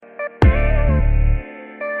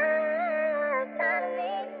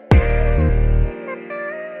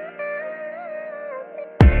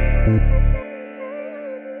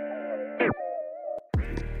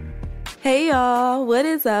Hey y'all, what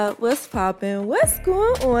is up? What's poppin'? What's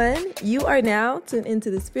going on? You are now tuned into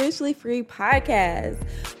the Spiritually Free podcast,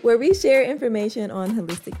 where we share information on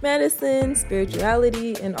holistic medicine,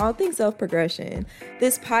 spirituality, and all things self-progression.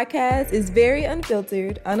 This podcast is very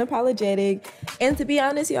unfiltered, unapologetic, and to be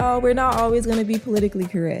honest, y'all, we're not always going to be politically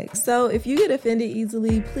correct. So if you get offended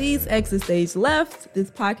easily, please exit stage left. This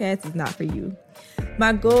podcast is not for you.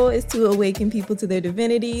 My goal is to awaken people to their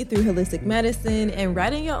divinity through holistic medicine and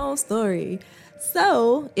writing your own story.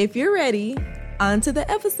 So, if you're ready, on to the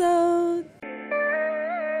episode.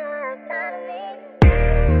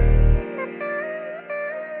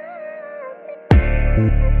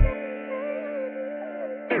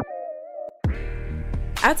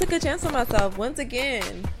 I took a chance on myself once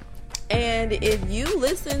again. And if you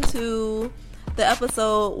listen to the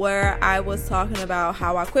episode where I was talking about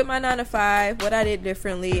how I quit my 9-to-5, what I did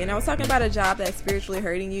differently, and I was talking about a job that's spiritually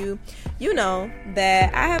hurting you, you know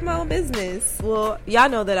that I have my own business. Well, y'all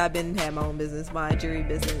know that I've been had my own business, my jewelry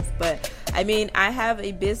business, but I mean, I have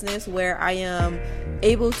a business where I am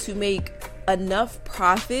able to make enough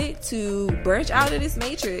profit to branch out of this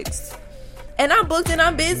matrix. And I'm booked and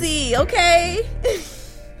I'm busy, okay?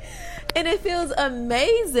 And it feels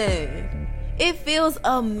amazing. It feels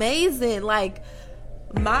amazing. Like,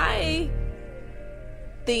 my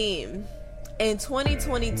theme in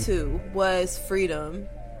 2022 was freedom.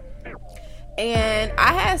 And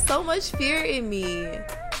I had so much fear in me.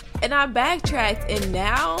 And I backtracked. And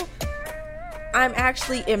now I'm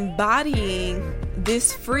actually embodying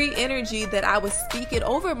this free energy that I was speaking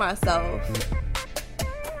over myself.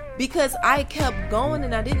 Because I kept going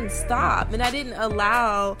and I didn't stop. And I didn't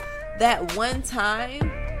allow that one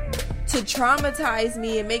time to traumatize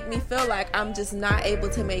me and make me feel like I'm just not able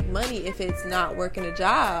to make money if it's not working a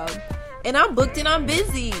job. And I'm booked and I'm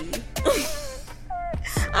busy. I'm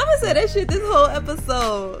gonna say that shit this whole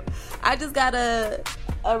episode. I just got a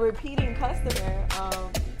repeating customer.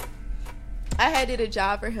 I had did a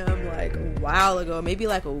job for him like a while ago, maybe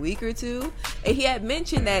like a week or two. And he had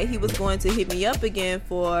mentioned that he was going to hit me up again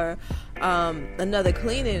for another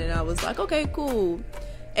cleaning. And I was like, okay, cool.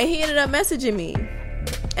 And he ended up messaging me.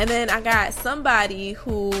 And then I got somebody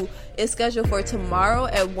who is scheduled for tomorrow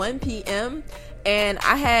at 1 p.m. And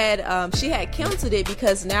I had, she had canceled it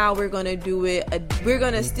because now we're going to do it. We're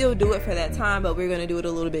going to still do it for that time, but we're going to do it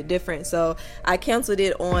a little bit different. So I canceled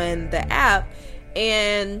it on the app.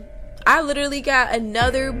 And I literally got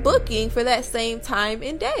another booking for that same time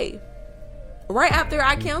and day. Right after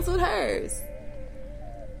I canceled hers.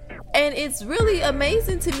 And it's really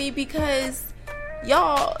amazing to me because,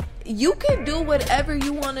 y'all, you can do whatever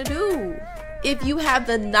you want to do if you have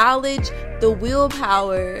the knowledge, the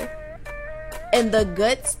willpower, and the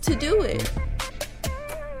guts to do it.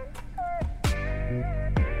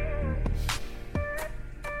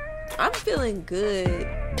 I'm feeling good.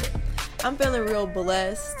 I'm feeling real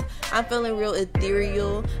blessed. I'm feeling real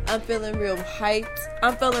ethereal. I'm feeling real hyped.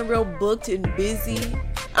 I'm feeling real booked and busy.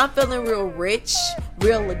 I'm feeling real rich,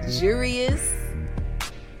 real luxurious.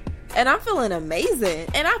 And I'm feeling amazing.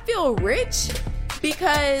 And I feel rich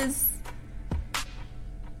because,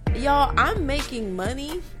 y'all, I'm making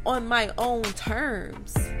money on my own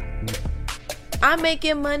terms. I'm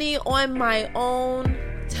making money on my own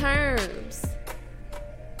terms.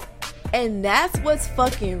 And that's what's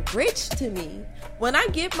fucking rich to me. When I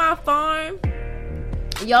get my farm,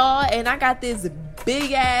 y'all, and I got this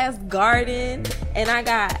big ass garden, and I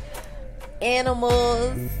got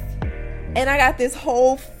animals, and I got this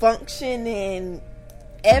whole function and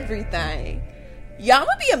everything. Y'all, I'm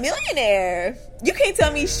gonna be a millionaire. You can't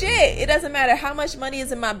tell me shit. It doesn't matter how much money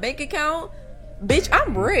is in my bank account. Bitch,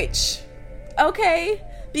 I'm rich. Okay?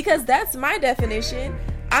 Because that's my definition.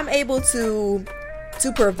 I'm able to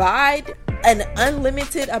provide an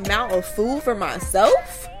unlimited amount of food for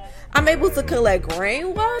myself. I'm able to collect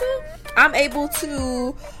rainwater. I'm able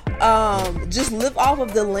to just live off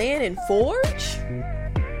of the land and forage.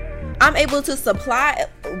 I'm able to supply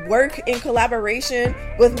work in collaboration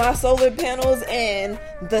with my solar panels and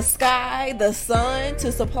the sky, the sun,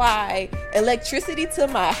 to supply electricity to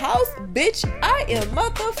my house. Bitch, I am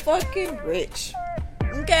motherfucking rich.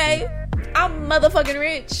 Okay? I'm motherfucking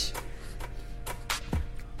rich.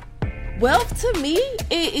 Wealth to me,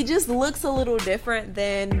 it just looks a little different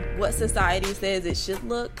than what society says it should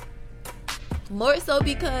look. More so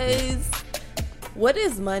because, what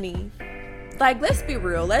is money? Like, let's be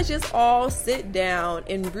real. Let's just all sit down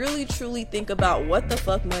and really truly think about what the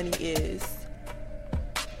fuck money is.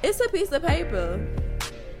 It's a piece of paper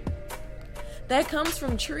that comes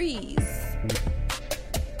from trees.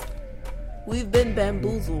 We've been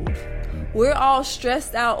bamboozled. we're all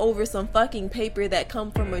stressed out over some fucking paper that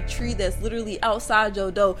come from a tree that's literally outside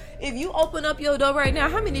your door. If you open up your door right now,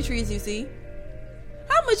 how many trees you see?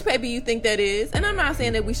 How much paper you think that is? And I'm not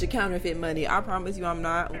saying that we should counterfeit money. I promise you I'm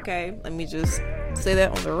not, okay? Let me just say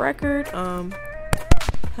that on the record.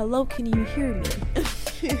 Hello, can you hear me?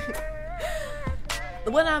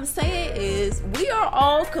 What I'm saying is we are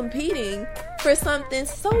all competing for something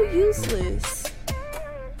so useless.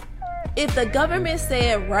 If the government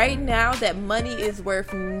said right now that money is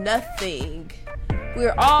worth nothing,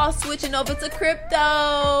 we're all switching over to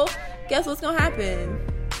crypto. Guess what's gonna happen?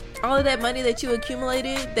 All of that money that you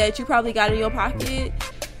accumulated, that you probably got in your pocket,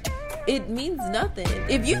 it means nothing.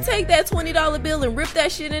 If you take that $20 bill and rip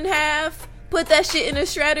that shit in half, put that shit in a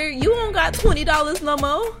shredder, you don't got $20 no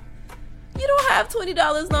more. You don't have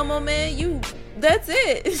 $20 no more, man. That's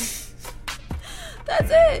it.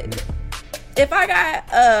 That's it. If I got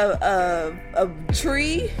a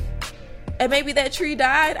tree and maybe that tree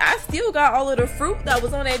died, I still got all of the fruit that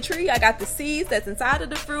was on that tree. I got the seeds that's inside of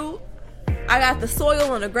the fruit. I got the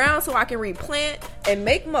soil on the ground so I can replant and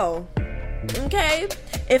make more. Okay?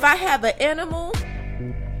 If I have an animal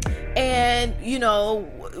and,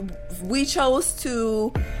 we chose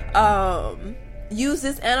to use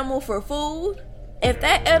this animal for food, if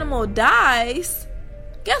that animal dies,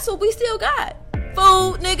 guess what we still got?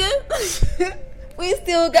 Food, nigga. We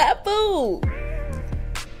still got food.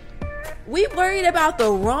 We worried about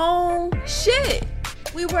the wrong shit.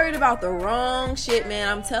 We worried about the wrong shit, man.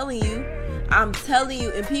 I'm telling you.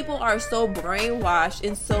 And people are so brainwashed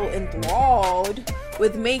and so enthralled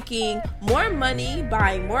with making more money,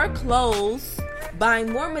 buying more clothes,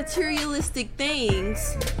 buying more materialistic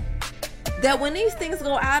things, that when these things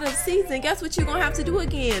go out of season, guess what you're gonna have to do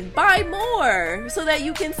again? Buy more, so that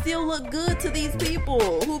you can still look good to these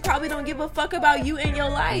people who probably don't give a fuck about you and your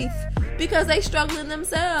life, because they struggling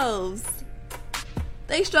themselves.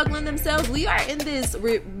 We are in this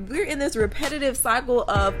we're in this repetitive cycle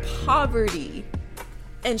of poverty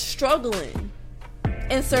and struggling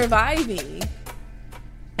and surviving.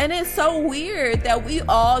 And it's so weird that we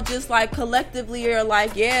all just like collectively are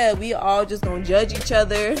like, yeah, we all just gonna judge each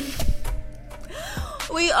other.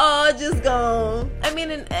 We all just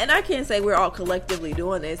and I can't say we're all collectively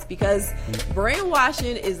doing this, because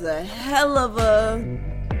brainwashing is a hell of a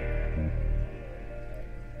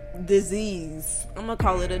disease. I'm gonna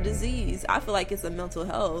call it a disease. I feel like it's a mental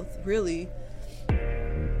health, really.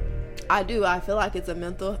 I do. I feel like it's a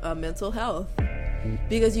mental health,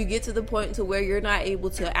 because you get to the point to where you're not able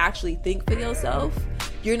to actually think for yourself.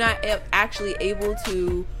 You're not actually able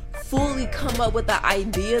to fully come up with the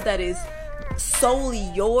idea that is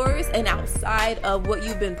solely yours and outside of what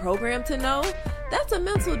you've been programmed to know. That's a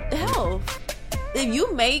mental health.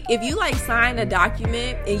 If you like sign a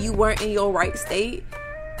document and you weren't in your right state,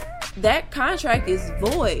 that contract is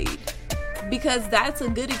void, because that's a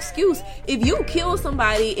good excuse. If you kill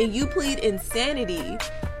somebody and you plead insanity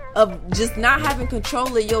of just not having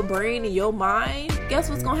control of your brain and your mind, guess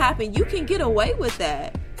what's gonna happen? You can get away with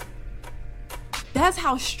that. That's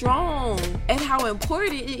how strong and how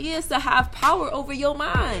important it is to have power over your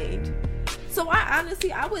mind. So I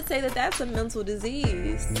would say that that's a mental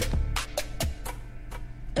disease.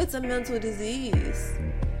 It's a mental disease.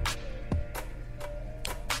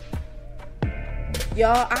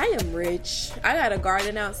 Y'all, I am rich. I got a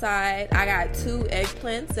garden outside. I got 2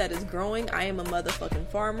 eggplants that is growing. I am a motherfucking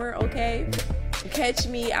farmer, okay? Catch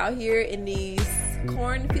me out here in these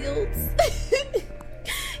cornfields.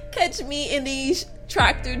 Catch me in these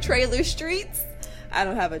tractor trailer streets. I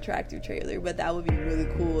don't have a tractor trailer, but that would be really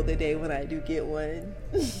cool the day when I do get one.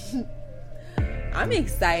 I'm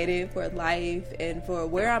excited for life and for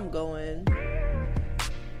where I'm going.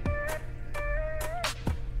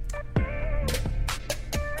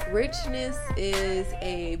 Richness is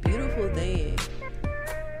a beautiful thing.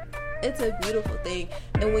 It's a beautiful thing.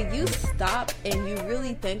 And when you stop and you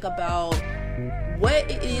really think about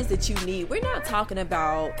what it is that you need, we're not talking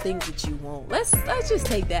about things that you want. Let's just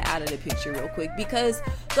take that out of the picture real quick, because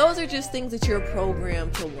those are just things that you're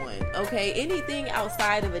programmed to want. Okay, anything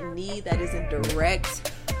outside of a need that is in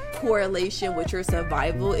direct correlation with your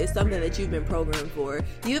survival is something that you've been programmed for.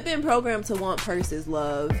 You've been programmed to want purses,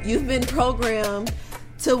 love. You've been programmed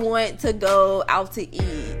to want to go out to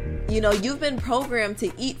eat. You've been programmed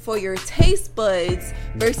to eat for your taste buds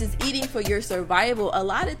versus eating for your survival. A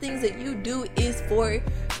lot of things that you do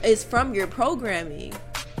is from your programming.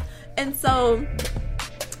 And so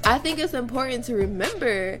I think it's important to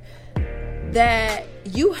remember that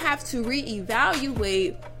you have to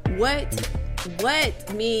reevaluate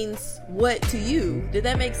what means what to you. Did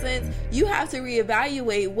that make sense? You have to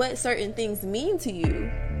reevaluate what certain things mean to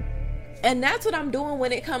you. And that's what I'm doing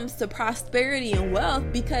when it comes to prosperity and wealth,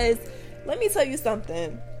 because let me tell you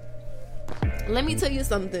something.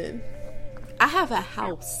 I have a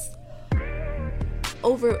house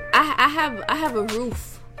over, I have a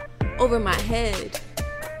roof over my head.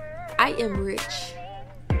 I am rich.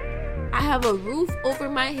 I have a roof over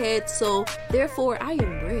my head, so therefore I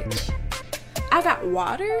am rich. I got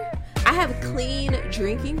water. I have clean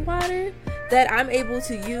drinking water that I'm able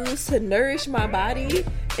to use to nourish my body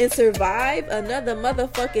and survive another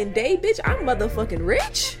motherfucking day. Bitch, I'm motherfucking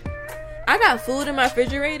rich. I got food in my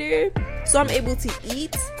refrigerator, so I'm able to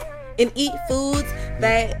eat and eat foods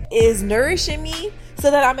that is nourishing me so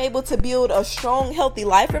that I'm able to build a strong, healthy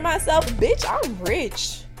life for myself. Bitch, I'm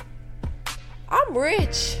rich. I'm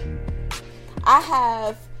rich. I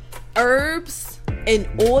have herbs and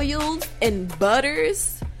oils and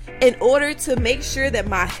butters in order to make sure that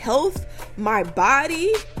my health, my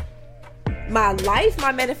body, my life,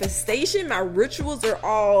 my manifestation, my rituals are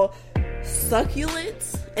all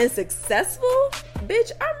succulent and successful.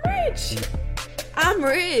 Bitch, I'm rich. I'm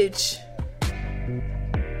rich.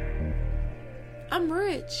 I'm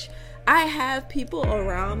rich. I have people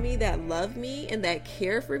around me that love me and that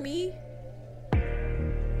care for me.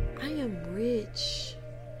 I am rich.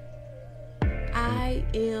 I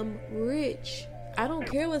am rich. I don't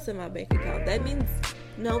care what's in my bank account. That means,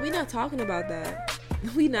 no, we're not talking about that.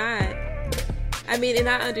 We not. I mean, and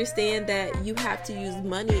I understand that you have to use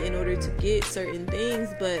money in order to get certain things,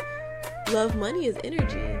 but love, money is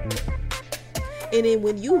energy. And then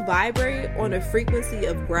when you vibrate on a frequency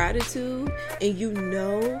of gratitude and you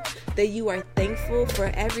know that you are thankful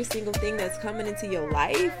for every single thing that's coming into your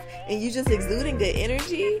life and you just exuding good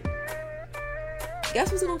energy,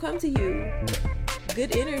 guess what's gonna come to you?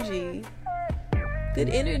 Good energy. Good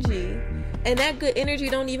energy. And that good energy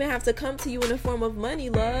don't even have to come to you in the form of money,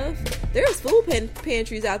 love. There's food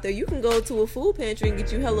pantries out there. You can go to a food pantry and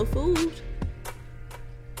get you hella food.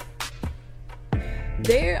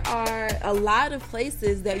 There are a lot of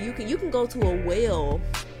places that you can go to a well.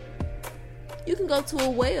 You can go to a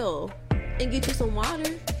well and get you some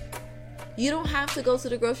water. You don't have to go to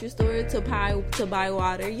the grocery store to buy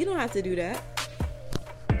water. You don't have to do that.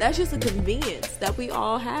 That's just a convenience that we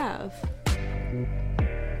all have.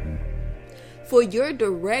 For your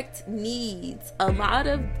direct needs, a lot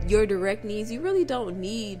of your direct needs, you really don't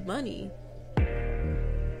need money.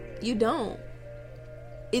 You don't.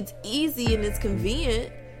 It's easy and it's convenient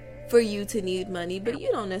for you to need money, but you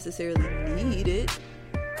don't necessarily need it.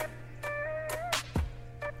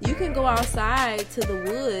 You can go outside to the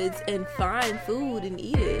woods and find food and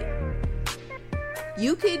eat it.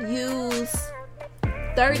 You could use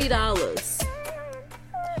 $30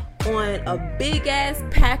 on a big ass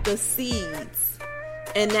pack of seeds,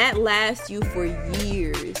 and that lasts you for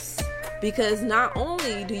years, because not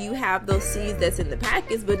only do you have those seeds that's in the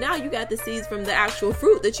package, but now you got the seeds from the actual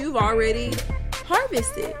fruit that you've already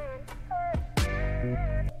harvested.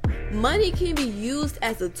 Money can be used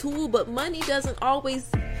as a tool, but money doesn't always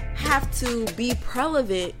have to be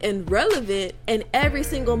prevalent and relevant in every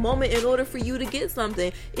single moment in order for you to get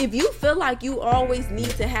something. If you feel like you always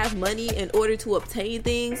need to have money in order to obtain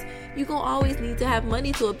things, you're gonna always need to have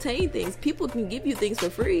money to obtain things. People can give you things for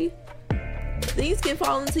free. Things can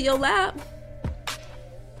fall into your lap.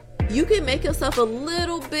 You can make yourself a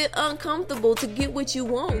little bit uncomfortable to get what you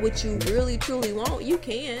want, what you really truly want. You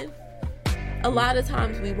can. A lot of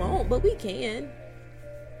times we won't, but we can.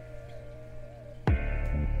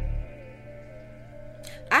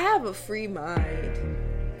 I have a free mind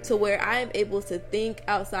to where I am able to think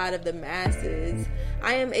outside of the masses.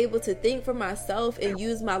 I am able to think for myself and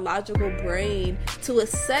use my logical brain to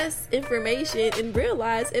assess information and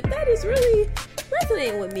realize if that is really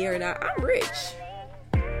resonating with me or not. I'm rich.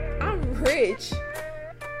 I'm rich.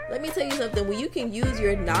 Let me tell you something. When you can use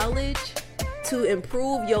your knowledge to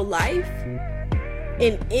improve your life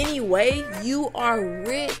in any way, you are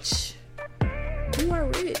rich. You are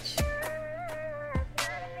rich.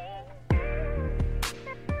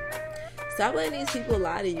 Stop letting these people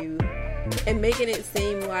lie to you and making it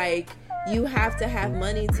seem like you have to have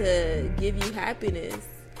money to give you happiness.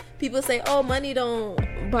 People say, oh, money don't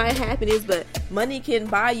buy happiness, but money can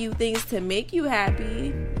buy you things to make you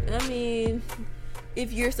happy. I mean,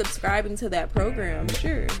 if you're subscribing to that program,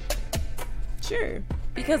 sure,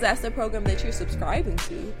 because that's the program that you're subscribing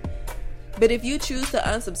to. But if you choose to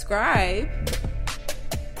unsubscribe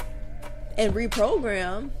and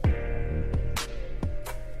reprogram,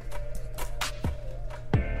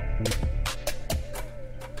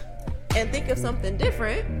 and think of something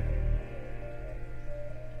different,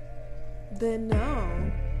 then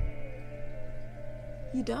no,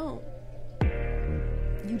 you don't.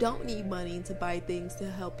 You don't need money to buy things to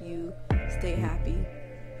help you stay happy.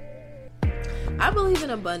 I believe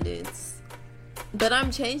in abundance, but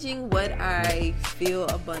I'm changing what I feel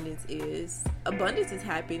abundance is. Abundance is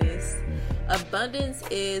happiness. Abundance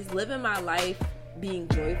is living my life being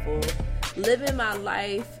joyful, living my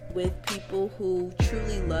life with people who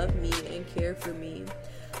truly love me and care for me.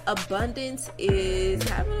 Abundance is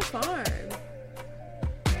having a farm,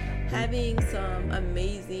 having some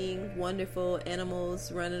amazing, wonderful animals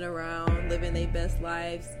running around, living their best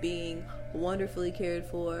lives, being wonderfully cared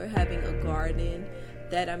for, having a garden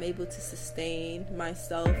that I'm able to sustain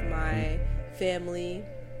myself, my family,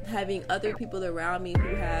 having other people around me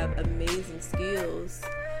who have amazing skills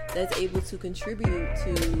that's able to contribute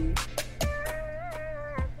to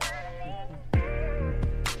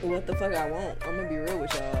what the fuck I want. I'm gonna be real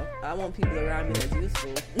with y'all. I want people around me that's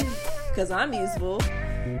useful. Because I'm useful, so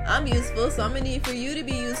I'm gonna need for you to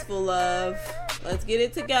be useful, love. Let's get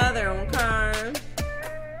it together, okay?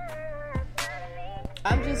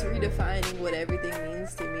 I'm just redefining what everything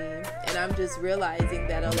means to me, and I'm just realizing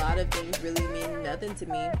that a lot of things really mean nothing to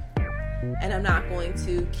me, and I'm not going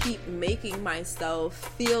to keep making myself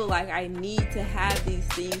feel like I need to have these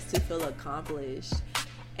things to feel accomplished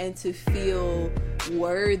and to feel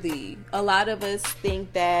worthy. A lot of us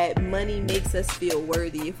think that money makes us feel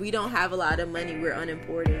worthy. If we don't have a lot of money, we're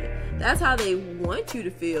unimportant. That's how they want you to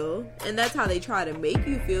feel, and that's how they try to make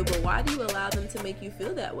you feel. But why do you allow them to make you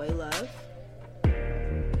feel that way, love?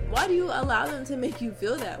 Why do you allow them to make you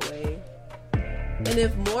feel that way? And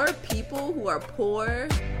if more people who are poor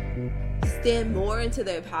stand more into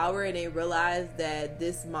their power and they realize that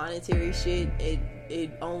this monetary shit, it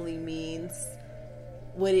only means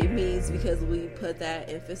what it means because we put that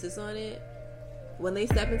emphasis on it, when they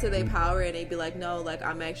step into their power and they be like, no, like,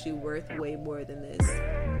 I'm actually worth way more than this.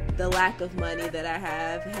 The lack of money that I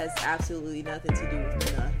have has absolutely nothing to do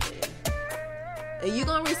with nothing. And you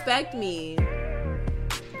gonna respect me,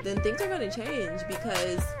 then things are gonna change,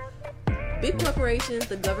 because big corporations,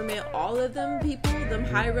 the government, all of them people, them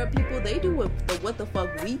higher up people, they do what the fuck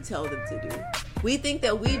we tell them to do. We think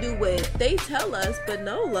that we do what they tell us, but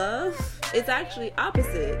no, love. It's actually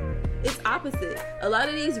opposite. It's opposite. A lot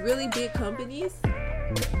of these really big companies,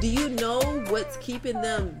 do you know what's keeping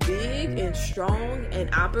them big and strong and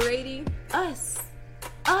operating? Us.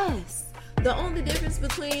 The only difference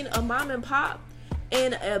between a mom and pop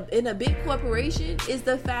and a big corporation is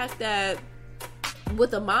the fact that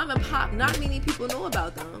with a mom and pop, not many people know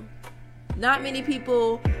about them. Not many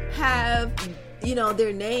people have,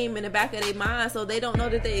 their name in the back of their mind, so they don't know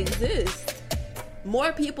that they exist.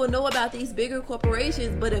 More people know about these bigger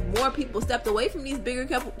corporations, but if more people stepped away from these bigger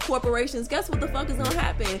corporations, guess what the fuck is gonna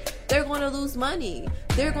happen? They're gonna lose money.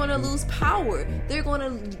 They're gonna lose power. They're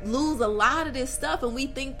gonna lose a lot of this stuff, and we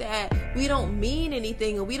think that we don't mean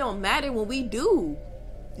anything and we don't matter when we do.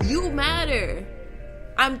 You matter.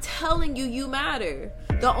 I'm telling you, you matter.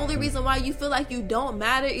 The only reason why you feel like you don't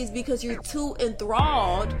matter is because you're too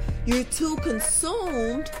enthralled, you're too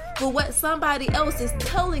consumed with what somebody else is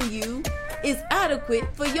telling you is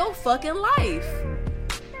adequate for your fucking life.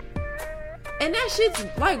 And that shit's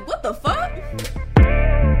like, what the fuck?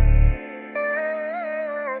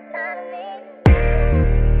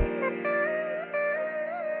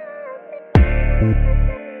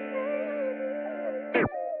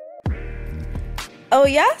 Oh,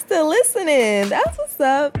 y'all still listening? That's what's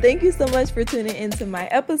up. Thank you so much for tuning into my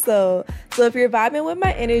episode. So if you're vibing with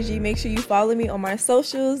my energy, make sure you follow me on my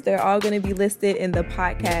socials. They're all going to be listed in the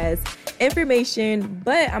podcast information,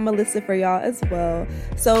 but I'm going to list it for y'all as well.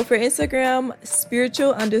 So for Instagram,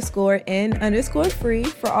 spiritual_n_free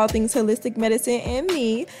for all things holistic medicine and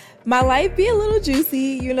me. My life be a little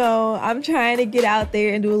juicy, I'm trying to get out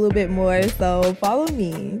there and do a little bit more, so follow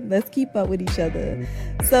me. Let's keep up with each other.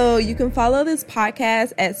 So you can follow this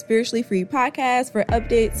podcast at Spiritually Free Podcast for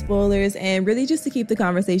updates, spoilers, and really just to keep the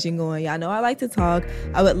conversation going. Y'all know I like to talk.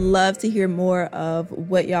 I would love to hear more of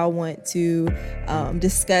what y'all want to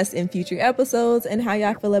discuss in future episodes and how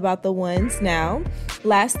y'all feel about the ones now.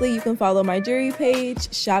 Lastly, you can follow my jewelry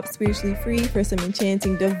page, Shop Spiritually Free, for some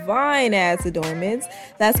enchanting, divine ass adornments.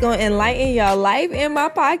 That's going to enlighten y'all life in my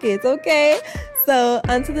pockets, okay? So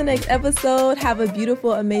until the next episode, have a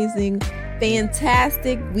beautiful, amazing,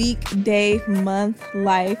 fantastic week, day, month,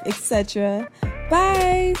 life, etc.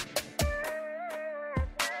 Bye.